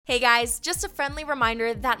Hey guys, just a friendly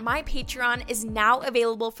reminder that my Patreon is now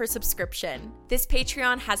available for subscription. This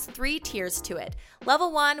Patreon has 3 tiers to it.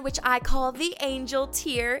 Level 1, which I call the Angel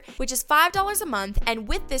tier, which is $5 a month, and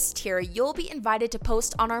with this tier, you'll be invited to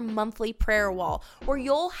post on our monthly prayer wall, where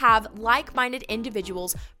you'll have like-minded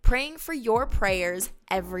individuals praying for your prayers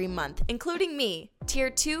every month, including me. Tier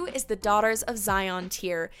 2 is the Daughters of Zion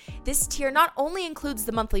tier. This tier not only includes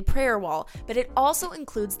the monthly prayer wall, but it also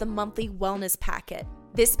includes the monthly wellness packet.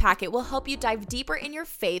 This packet will help you dive deeper in your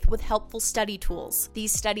faith with helpful study tools.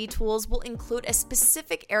 These study tools will include a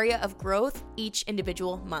specific area of growth each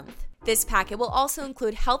individual month. This packet will also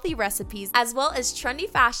include healthy recipes as well as trendy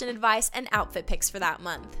fashion advice and outfit picks for that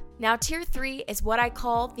month. Now, tier 3 is what I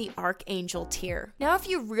call the Archangel tier. Now, if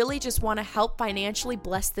you really just want to help financially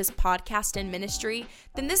bless this podcast and ministry,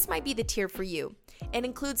 then this might be the tier for you. It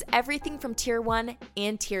includes everything from tier 1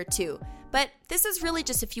 and tier 2. But this is really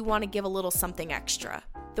just if you want to give a little something extra.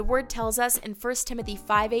 The word tells us in 1 Timothy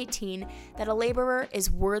 5:18 that a laborer is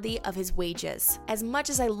worthy of his wages. As much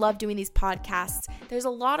as I love doing these podcasts, there's a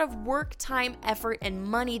lot of work, time, effort, and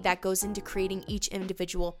money that goes into creating each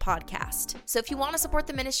individual podcast. So if you want to support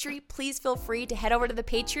the ministry, please feel free to head over to the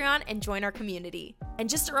Patreon and join our community. And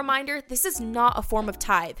just a reminder, this is not a form of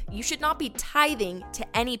tithe. You should not be tithing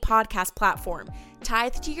to any podcast platform.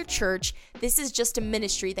 Tithe to your church. This is just a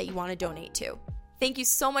ministry that you want to donate to. Thank you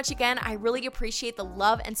so much again. I really appreciate the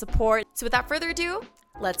love and support. So without further ado,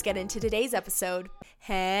 let's get into today's episode.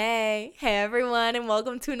 Hey everyone, and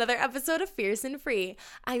welcome to another episode of Fierce and Free.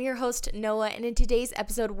 I'm your host, Noah, and in today's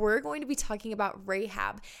episode, we're going to be talking about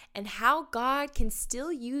Rahab and how God can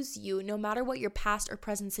still use you no matter what your past or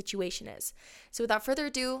present situation is. So without further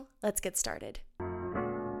ado, let's get started.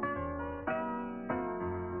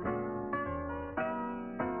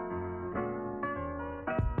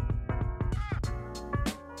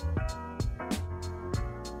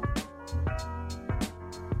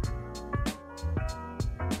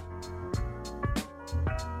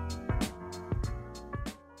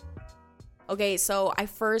 Okay, so I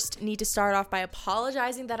first need to start off by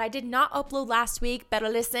apologizing that I did not upload last week. Better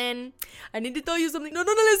listen. I need to tell you something. No,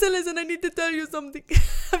 listen. I need to tell you something.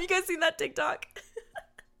 Have you guys seen that TikTok?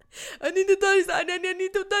 I need to tell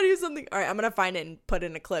you something. All right, I'm going to find it and put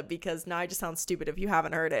in a clip because now I just sound stupid if you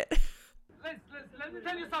haven't heard it. Let me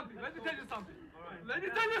tell you something.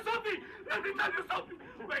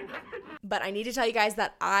 Wait. But I need to tell you guys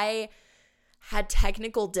that I had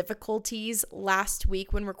technical difficulties last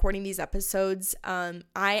week when recording these episodes.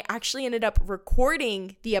 I actually ended up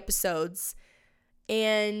recording the episodes,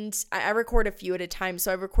 and I record a few at a time.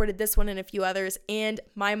 So I recorded this one and a few others, and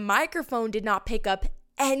my microphone did not pick up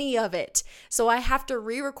any of it. So I have to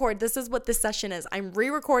re-record. This is what this session is. I'm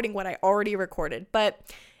re-recording what I already recorded. But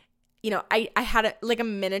you know, I had a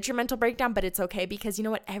miniature mental breakdown, but it's okay because you know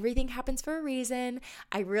what? Everything happens for a reason.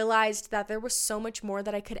 I realized that there was so much more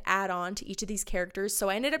that I could add on to each of these characters. So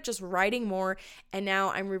I ended up just writing more, and now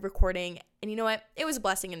I'm re-recording. And you know what? It was a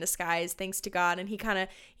blessing in disguise, thanks to God. And he kind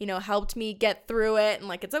of, helped me get through it.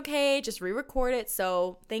 And it's okay, just re-record it.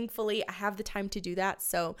 So thankfully, I have the time to do that.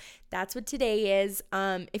 So that's what today is.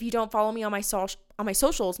 If you don't follow me on my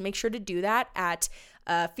socials, make sure to do that at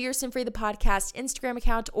Fierce and Free the podcast Instagram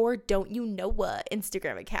account, or Don't You Know What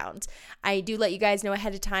Instagram account. I do let you guys know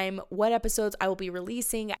ahead of time what episodes I will be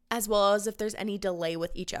releasing, as well as if there's any delay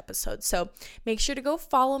with each episode. So make sure to go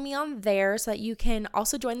follow me on there so that you can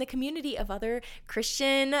also join the community of other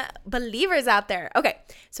Christian believers out there. Okay,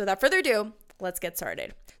 so without further ado, let's get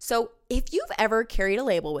started. So if you've ever carried a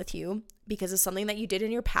label with you because of something that you did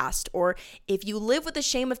in your past, or if you live with the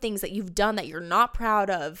shame of things that you've done that you're not proud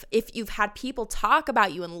of, if you've had people talk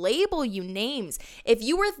about you and label you names, if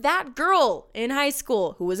you were that girl in high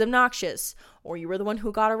school who was obnoxious, or you were the one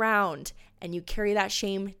who got around and you carry that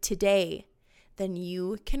shame today, then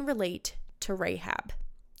you can relate to Rahab.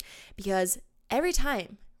 Because every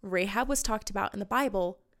time Rahab was talked about in the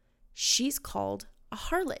Bible, she's called a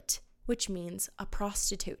harlot, which means a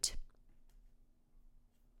prostitute.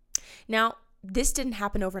 Now, this didn't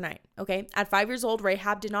happen overnight, okay? At 5 years old,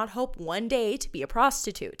 Rahab did not hope one day to be a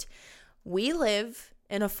prostitute. We live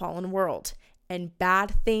in a fallen world, and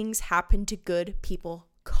bad things happen to good people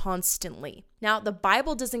constantly. Now, the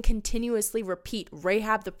Bible doesn't continuously repeat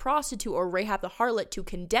Rahab the prostitute or Rahab the harlot to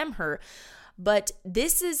condemn her, but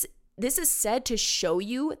this is said to show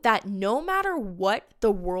you that no matter what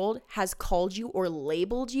the world has called you or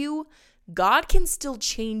labeled you, God can still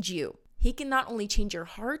change you. He can not only change your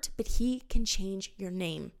heart, but he can change your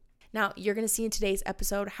name. Now, you're going to see in today's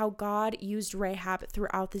episode how God used Rahab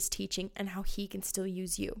throughout this teaching and how he can still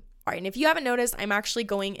use you. All right, and if you haven't noticed, I'm actually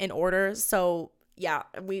going in order. So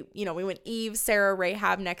we went Eve, Sarah,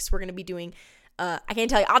 Rahab. Next, we're going to be doing, I can't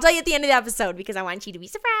tell you. I'll tell you at the end of the episode because I want you to be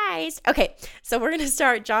surprised. Okay, so we're going to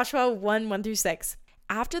start Joshua 1:1-6.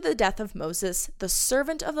 After the death of Moses, the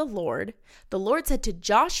servant of the Lord said to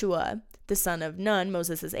Joshua, the son of Nun,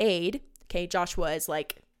 Moses' aide. Okay, Joshua is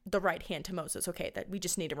like the right hand to Moses. Okay, that we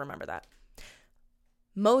just need to remember that.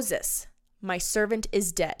 Moses, my servant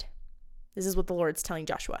is dead. This is what the Lord's telling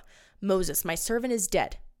Joshua. Moses, my servant is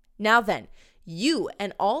dead. Now then, you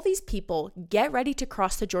and all these people get ready to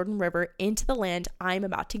cross the Jordan River into the land I am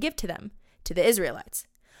about to give to them, to the Israelites.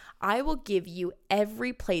 I will give you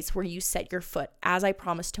every place where you set your foot, as I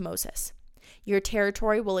promised to Moses. Your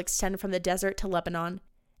territory will extend from the desert to Lebanon,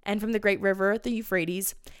 and from the great river, the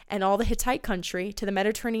Euphrates, and all the Hittite country to the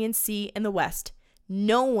Mediterranean Sea in the west.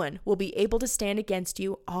 No one will be able to stand against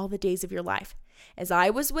you all the days of your life. As I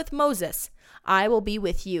was with Moses, I will be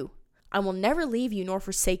with you. I will never leave you nor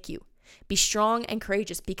forsake you. Be strong and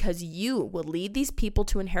courageous, because you will lead these people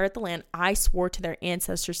to inherit the land I swore to their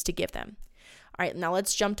ancestors to give them. All right, now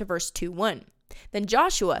let's jump to verse 2:1. Then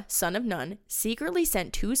Joshua, son of Nun, secretly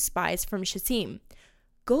sent 2 spies from Shittim.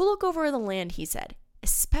 Go look over the land, he said,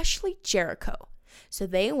 especially Jericho. So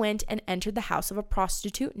they went and entered the house of a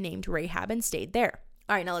prostitute named Rahab and stayed there.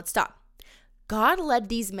 All right, now let's stop. God led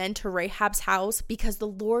these men to Rahab's house because the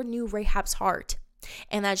Lord knew Rahab's heart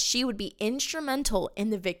and that she would be instrumental in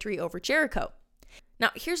the victory over Jericho.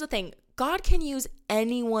 Now, here's the thing. God can use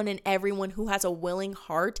anyone and everyone who has a willing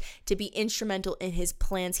heart to be instrumental in his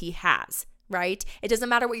plans he has, right? It doesn't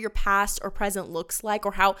matter what your past or present looks like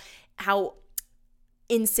or how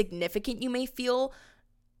insignificant you may feel.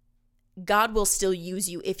 God will still use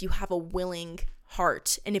you if you have a willing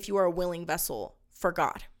heart and if you are a willing vessel for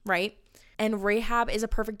God, right? And Rahab is a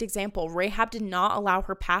perfect example. Rahab did not allow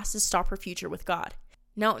her past to stop her future with God.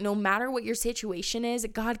 Now, no matter what your situation is,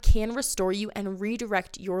 God can restore you and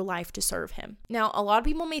redirect your life to serve him. Now, a lot of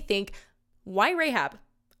people may think, why Rahab?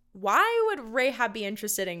 Why would Rahab be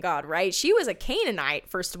interested in God, right? She was a Canaanite,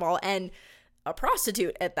 first of all, and a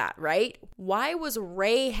prostitute at that, right? Why was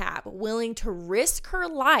Rahab willing to risk her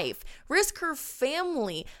life, risk her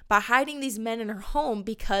family by hiding these men in her home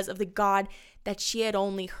because of the God that she had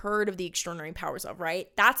only heard of the extraordinary powers of, right?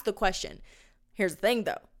 That's the question. Here's the thing,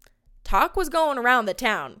 though. Talk was going around the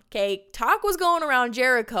town, okay? Talk was going around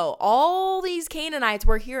Jericho. All these Canaanites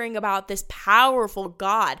were hearing about this powerful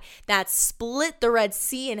God that split the Red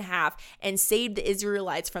Sea in half and saved the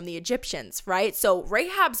Israelites from the Egyptians, right? So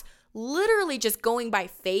Rahab's literally just going by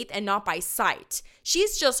faith and not by sight.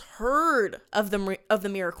 She's just heard of the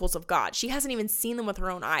miracles of God. She hasn't even seen them with her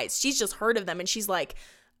own eyes. She's just heard of them, and she's like,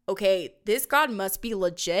 okay, this God must be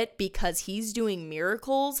legit because he's doing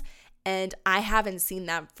miracles, and I haven't seen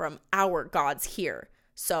that from our gods here.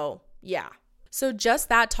 So, yeah. So just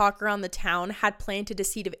that talk around the town had planted a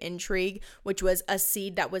seed of intrigue, which was a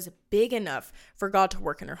seed that was big enough for God to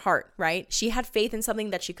work in her heart, right? She had faith in something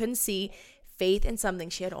that she couldn't see, faith in something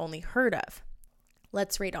she had only heard of.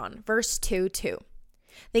 Let's read on. Verse 2:2.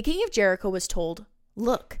 The king of Jericho was told,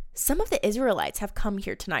 "Look, some of the Israelites have come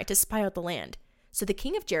here tonight to spy out the land." So the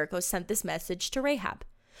king of Jericho sent this message to Rahab.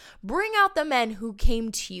 "Bring out the men who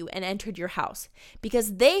came to you and entered your house,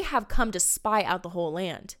 because they have come to spy out the whole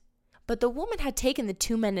land." But the woman had taken the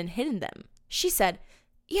 2 men and hidden them. She said,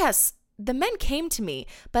 "Yes, the men came to me,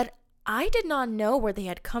 but I did not know where they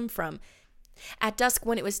had come from. At dusk,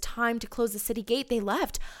 when it was time to close the city gate, they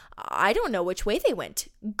left. I don't know which way they went.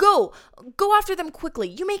 Go after them quickly.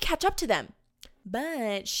 You may catch up to them."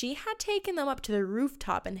 But she had taken them up to the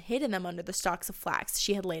rooftop and hidden them under the stalks of flax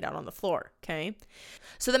she had laid out on the floor, okay?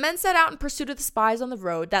 So the men set out in pursuit of the spies on the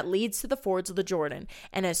road that leads to the fords of the Jordan,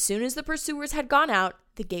 and as soon as the pursuers had gone out,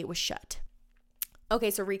 the gate was shut. Okay,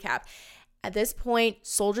 so recap. At this point,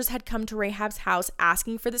 soldiers had come to Rahab's house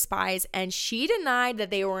asking for the spies, and she denied that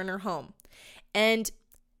they were in her home. And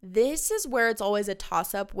this is where it's always a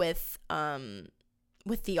toss-up with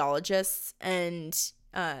theologists and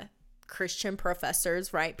Christian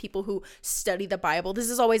professors, right? People who study the Bible. This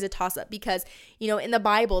is always a toss-up because, in the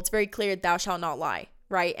Bible, it's very clear, thou shalt not lie,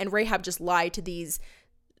 right? And Rahab just lied to these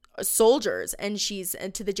soldiers and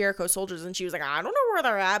to the Jericho soldiers, and she was like, I don't know where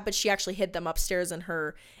they're at, but she actually hid them upstairs in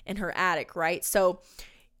her attic, right? So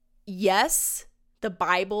yes, the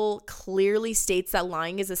Bible clearly states that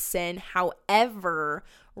lying is a sin. However,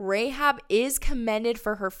 Rahab is commended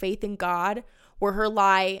for her faith in God, where her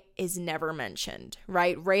lie is never mentioned,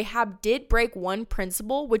 right? Rahab did break one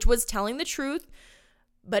principle, which was telling the truth,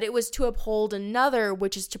 but it was to uphold another,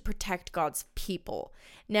 which is to protect God's people.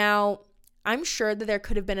 Now, I'm sure that there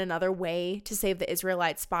could have been another way to save the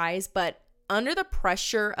Israelite spies, but under the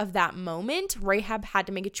pressure of that moment, Rahab had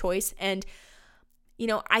to make a choice. And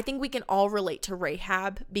I think we can all relate to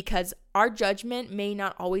Rahab because our judgment may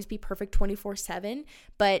not always be perfect 24/7,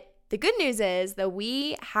 but the good news is that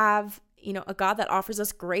we have, a God that offers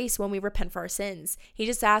us grace when we repent for our sins. He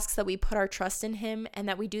just asks that we put our trust in him and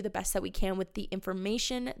that we do the best that we can with the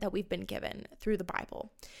information that we've been given through the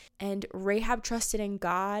Bible. And Rahab trusted in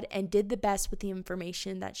God and did the best with the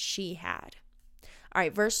information that she had. All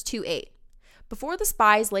right, verse 2:8. Before the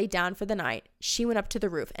spies lay down for the night, she went up to the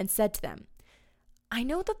roof and said to them, I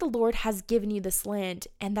know that the Lord has given you this land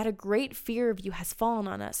and that a great fear of you has fallen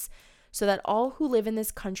on us, so that all who live in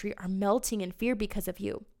this country are melting in fear because of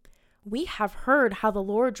you. We have heard how the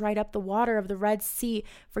Lord dried up the water of the Red Sea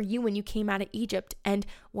for you when you came out of Egypt, and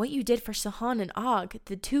what you did for Sihon and Og,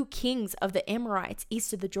 the 2 kings of the Amorites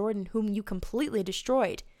east of the Jordan, whom you completely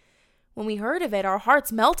destroyed. When we heard of it, our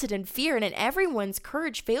hearts melted in fear, and everyone's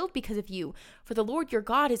courage failed because of you, for the Lord your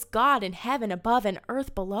God is God in heaven above and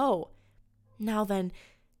earth below. Now then,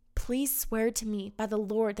 please swear to me by the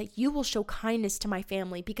Lord that you will show kindness to my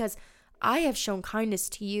family, because I have shown kindness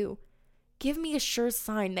to you. Give me a sure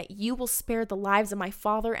sign that you will spare the lives of my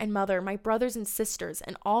father and mother, my brothers and sisters,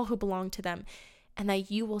 and all who belong to them, and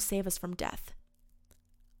that you will save us from death.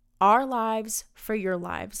 Our lives for your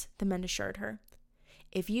lives, the men assured her.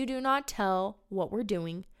 If you do not tell what we're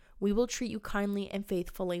doing, we will treat you kindly and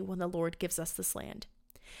faithfully when the Lord gives us this land.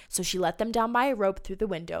 So she let them down by a rope through the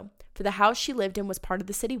window, for the house she lived in was part of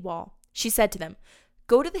the city wall. She said to them,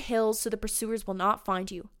 Go to the hills so the pursuers will not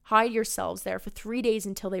find you. Hide yourselves there for 3 days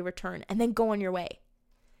until they return, and then go on your way.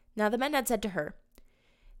 Now the men had said to her,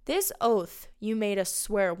 This oath you made us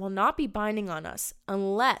swear will not be binding on us,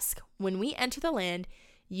 unless, when we enter the land,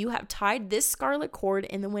 you have tied this scarlet cord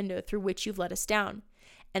in the window through which you've let us down,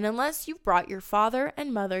 and unless you've brought your father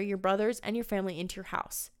and mother, your brothers, and your family into your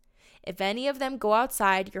house. If any of them go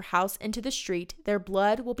outside your house into the street, their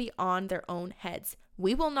blood will be on their own heads.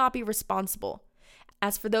 We will not be responsible.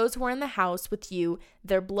 As for those who are in the house with you,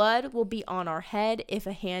 their blood will be on our head if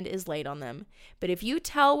a hand is laid on them. But if you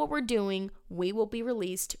tell what we're doing, we will be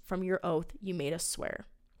released from your oath you made us swear.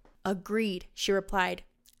 Agreed, she replied.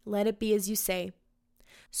 Let it be as you say.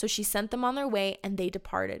 So she sent them on their way, and they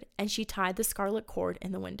departed, and she tied the scarlet cord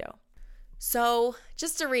in the window. So,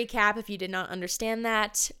 just to recap, if you did not understand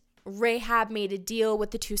that, Rahab made a deal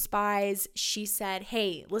with the 2 spies. She said,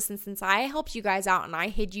 hey, listen, since I helped you guys out and I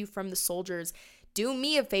hid you from the soldiers, do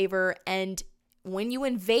me a favor, and when you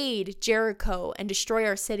invade Jericho and destroy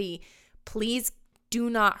our city, please do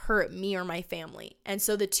not hurt me or my family. And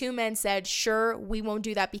so the 2 men said, sure, we won't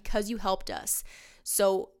do that because you helped us.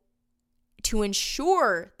 So to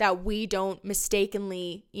ensure that we don't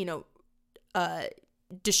mistakenly,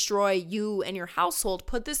 destroy you and your household,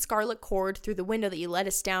 put this scarlet cord through the window that you let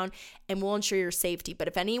us down, and we'll ensure your safety. But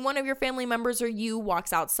if any one of your family members or you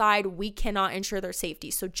walks outside, we cannot ensure their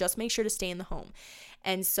safety. So just make sure to stay in the home.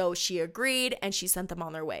 And so she agreed, and she sent them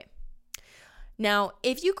on their way. Now,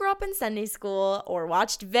 if you grew up in Sunday school or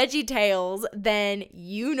watched Veggie Tales, then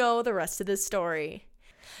you know the rest of the story.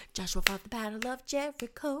 Joshua fought the battle of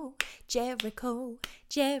Jericho, Jericho,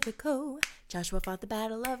 Jericho. Joshua fought the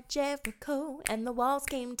battle of Jericho, and the walls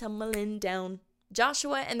came tumbling down.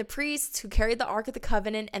 Joshua and the priests who carried the Ark of the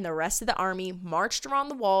Covenant and the rest of the army marched around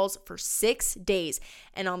the walls for 6 days,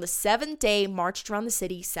 and on the 7th day marched around the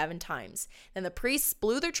city 7 times. Then the priests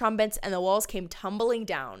blew their trumpets, and the walls came tumbling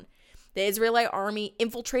down. The Israelite army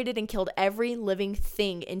infiltrated and killed every living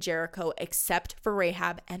thing in Jericho except for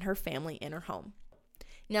Rahab and her family in her home.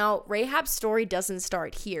 Now, Rahab's story doesn't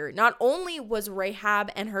start here. Not only was Rahab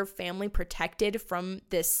and her family protected from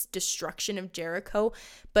this destruction of Jericho,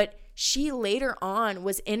 but she later on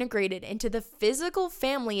was integrated into the physical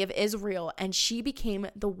family of Israel, and she became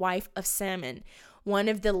the wife of Salmon, one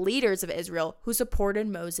of the leaders of Israel who supported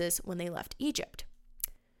Moses when they left Egypt.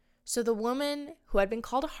 So the woman who had been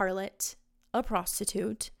called a harlot, a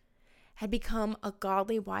prostitute, had become a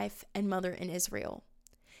godly wife and mother in Israel.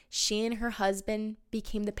 She and her husband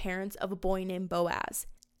became the parents of a boy named Boaz,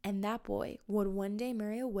 and that boy would one day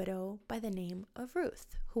marry a widow by the name of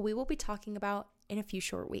Ruth, who we will be talking about in a few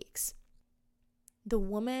short weeks. The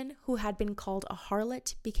woman who had been called a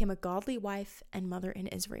harlot became a godly wife and mother in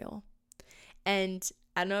Israel. And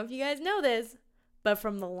I don't know if you guys know this, but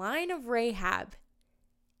from the line of Rahab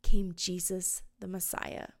came Jesus the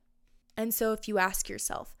Messiah. And so if you ask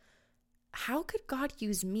yourself, how could God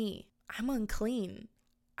use me? I'm unclean.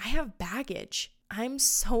 I have baggage. I'm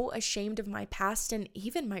so ashamed of my past and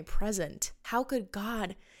even my present. How could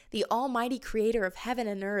God, the almighty creator of heaven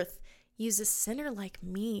and earth, use a sinner like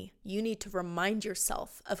me? You need to remind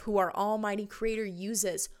yourself of who our almighty creator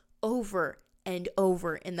uses over and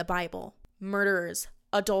over in the Bible. Murderers,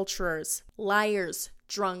 adulterers, liars,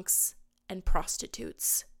 drunks, and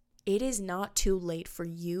prostitutes. It is not too late for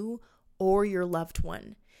you or your loved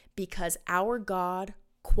one, because our God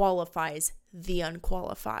qualifies the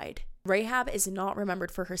unqualified. Rahab is not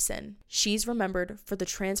remembered for her sin. She's remembered for the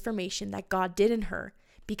transformation that God did in her,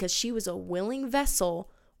 because she was a willing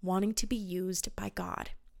vessel wanting to be used by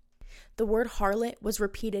God. The word harlot was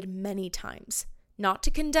repeated many times, not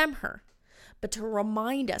to condemn her, but to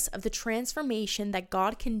remind us of the transformation that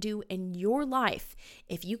God can do in your life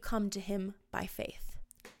if you come to him by faith.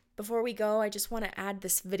 Before we go, I just want to add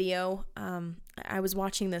this video. I was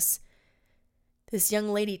watching this young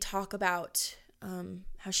lady talk about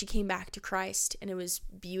how she came back to Christ, and it was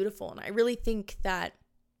beautiful. And I really think that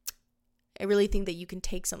you can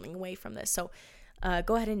take something away from this. So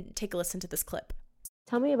go ahead and take a listen to this clip.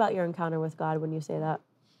 Tell me about your encounter with God when you say that.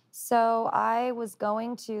 So I was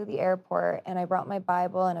going to the airport, and I brought my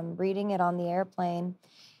Bible, and I'm reading it on the airplane.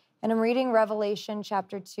 And I'm reading Revelation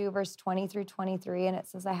chapter 2, verse 20 through 23, and it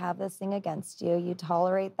says, I have this thing against you. You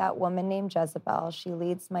tolerate that woman named Jezebel. She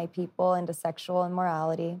leads my people into sexual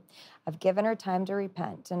immorality. I've given her time to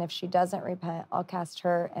repent, and if she doesn't repent, I'll cast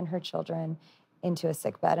her and her children into a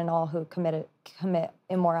sickbed, and all who commit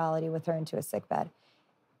immorality with her into a sickbed.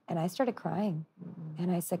 And I started crying.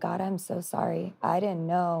 And I said, God, I'm so sorry. I didn't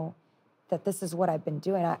know that this is what I've been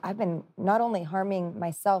doing. I've been not only harming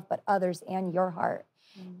myself, but others and your heart.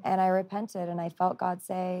 And I repented, and I felt God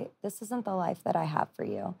say, this isn't the life that I have for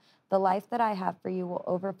you. The life that I have for you will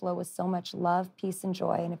overflow with so much love, peace, and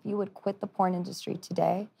joy. And if you would quit the porn industry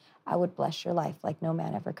today, I would bless your life like no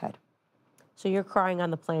man ever could. So you're crying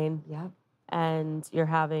on the plane. Yeah. And you're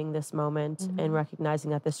having this moment and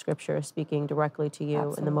recognizing that this scripture is speaking directly to you.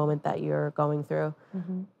 Absolutely. In the moment that you're going through.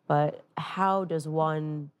 But how does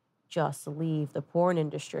one just leave the porn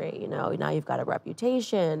industry? You know, now you've got a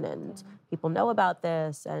reputation and people know about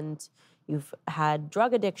this, and you've had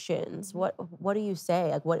drug addictions. What do you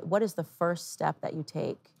say? Like, what is the first step that you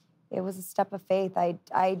take? It was a step of faith.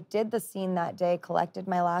 I did the scene that day, collected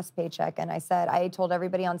my last paycheck, and I told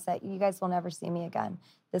everybody on set, you guys will never see me again.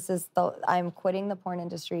 I'm quitting the porn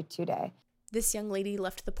industry today. This young lady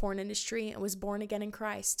left the porn industry and was born again in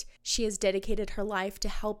Christ. She has dedicated her life to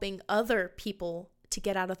helping other people to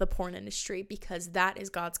get out of the porn industry, because that is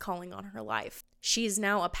God's calling on her life. She is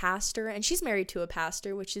now a pastor, and she's married to a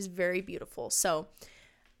pastor, which is very beautiful. So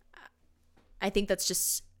I think that's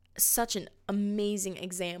just such an amazing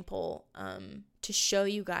example to show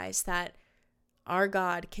you guys that our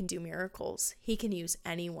God can do miracles. He can use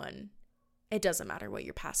anyone. It doesn't matter what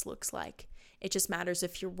your past looks like. It just matters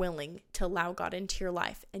if you're willing to allow God into your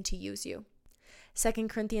life and to use you. 2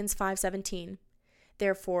 Corinthians 5:17.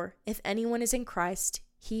 Therefore, if anyone is in Christ,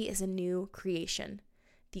 he is a new creation.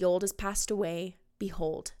 The old has passed away.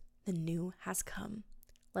 Behold, the new has come.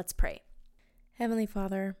 Let's pray. Heavenly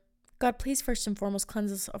Father, God, please first and foremost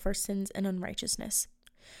cleanse us of our sins and unrighteousness.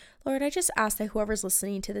 Lord, I just ask that whoever's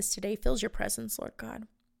listening to this today feels your presence, Lord God.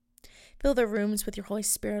 Fill their rooms with your Holy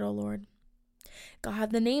Spirit, O Lord.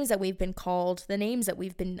 God, the names that we've been called, the names that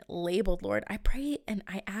we've been labeled, Lord, I pray and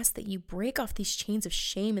I ask that you break off these chains of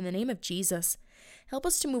shame in the name of Jesus. Help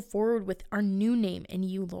us to move forward with our new name in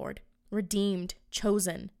you, Lord. Redeemed,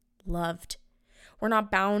 chosen, loved. We're not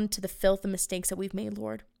bound to the filth and mistakes that we've made,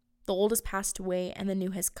 Lord. The old has passed away and the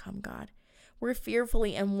new has come, God. We're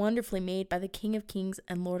fearfully and wonderfully made by the King of Kings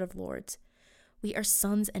and Lord of Lords. We are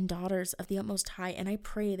sons and daughters of the Utmost High, and I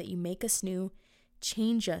pray that you make us new,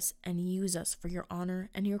 change us, and use us for your honor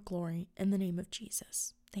and your glory in the name of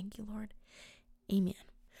Jesus. Thank you, Lord. Amen.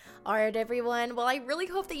 All right, everyone. Well, I really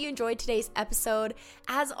hope that you enjoyed today's episode.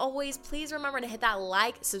 As always, please remember to hit that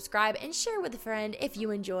like, subscribe, and share with a friend if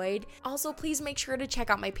you enjoyed. Also, please make sure to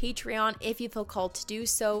check out my Patreon if you feel called to do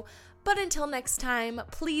so. But until next time,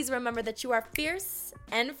 please remember that you are fierce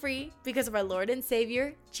and free because of our Lord and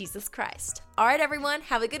Savior, Jesus Christ. All right, everyone.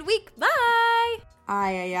 Have a good week. Bye.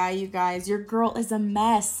 Ay, you guys, your girl is a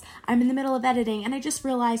mess. I'm in the middle of editing, and I just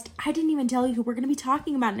realized I didn't even tell you who we're going to be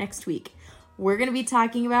talking about next week. We're going to be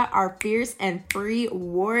talking about our fierce and free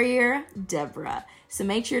warrior, Deborah. So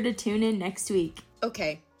make sure to tune in next week.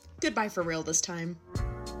 Okay, goodbye for real this time.